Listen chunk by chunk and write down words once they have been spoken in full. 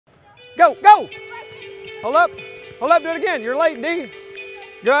Go, go. Hold up, do it again. You're late, D.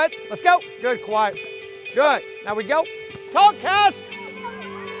 Good, let's go. Good, quiet. Good, now we go. Talk, Cass.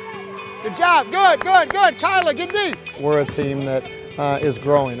 Good job, good. Kyla, get D. We're a team that is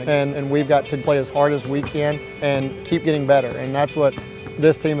growing, and we've got to play as hard as we can and keep getting better. And that's what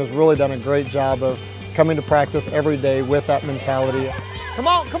this team has really done a great job of, coming to practice every day with that mentality. Come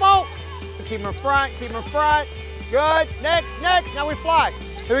on. So keep them in front, Good, next, now we fly.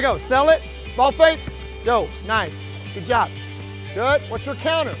 Here we go, sell it, ball fake, go, nice, good job. Good, what's your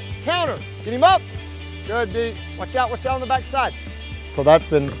counter? Get him up. Good, D, watch out on the back side. So that's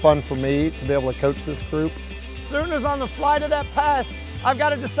been fun for me to be able to coach this group. As soon as on the fly to that pass, I've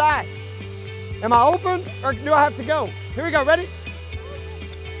got to decide. Am I open or do I have to go? Here we go, ready?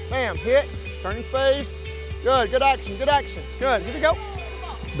 Bam, hit, turning face. Good action. Good, here we go.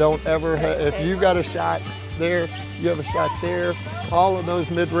 Don't ever, if you got a shot there, you have a shot there, all of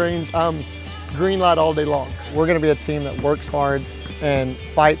those mid-range, green light all day long. We're gonna be a team that works hard and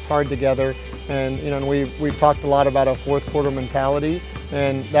fights hard together. And you know, we've talked a lot about a fourth quarter mentality,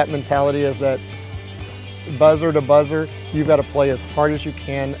 and that mentality is that buzzer to buzzer, you've got to play as hard as you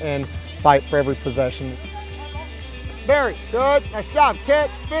can and fight for every possession. Barry, good, nice job, catch,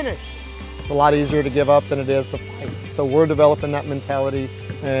 finish. It's a lot easier to give up than it is to fight. So we're developing that mentality,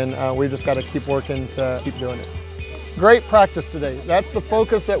 and we've just got to keep working to keep doing it. Great practice today. That's the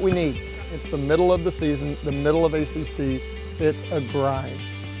focus that we need. It's the middle of the season, the middle of ACC. It's a grind.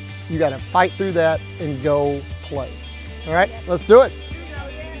 You got to fight through that and go play. All right, let's do it.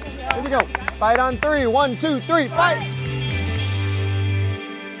 Here we go. Fight on three. 1, 2, 3, fight.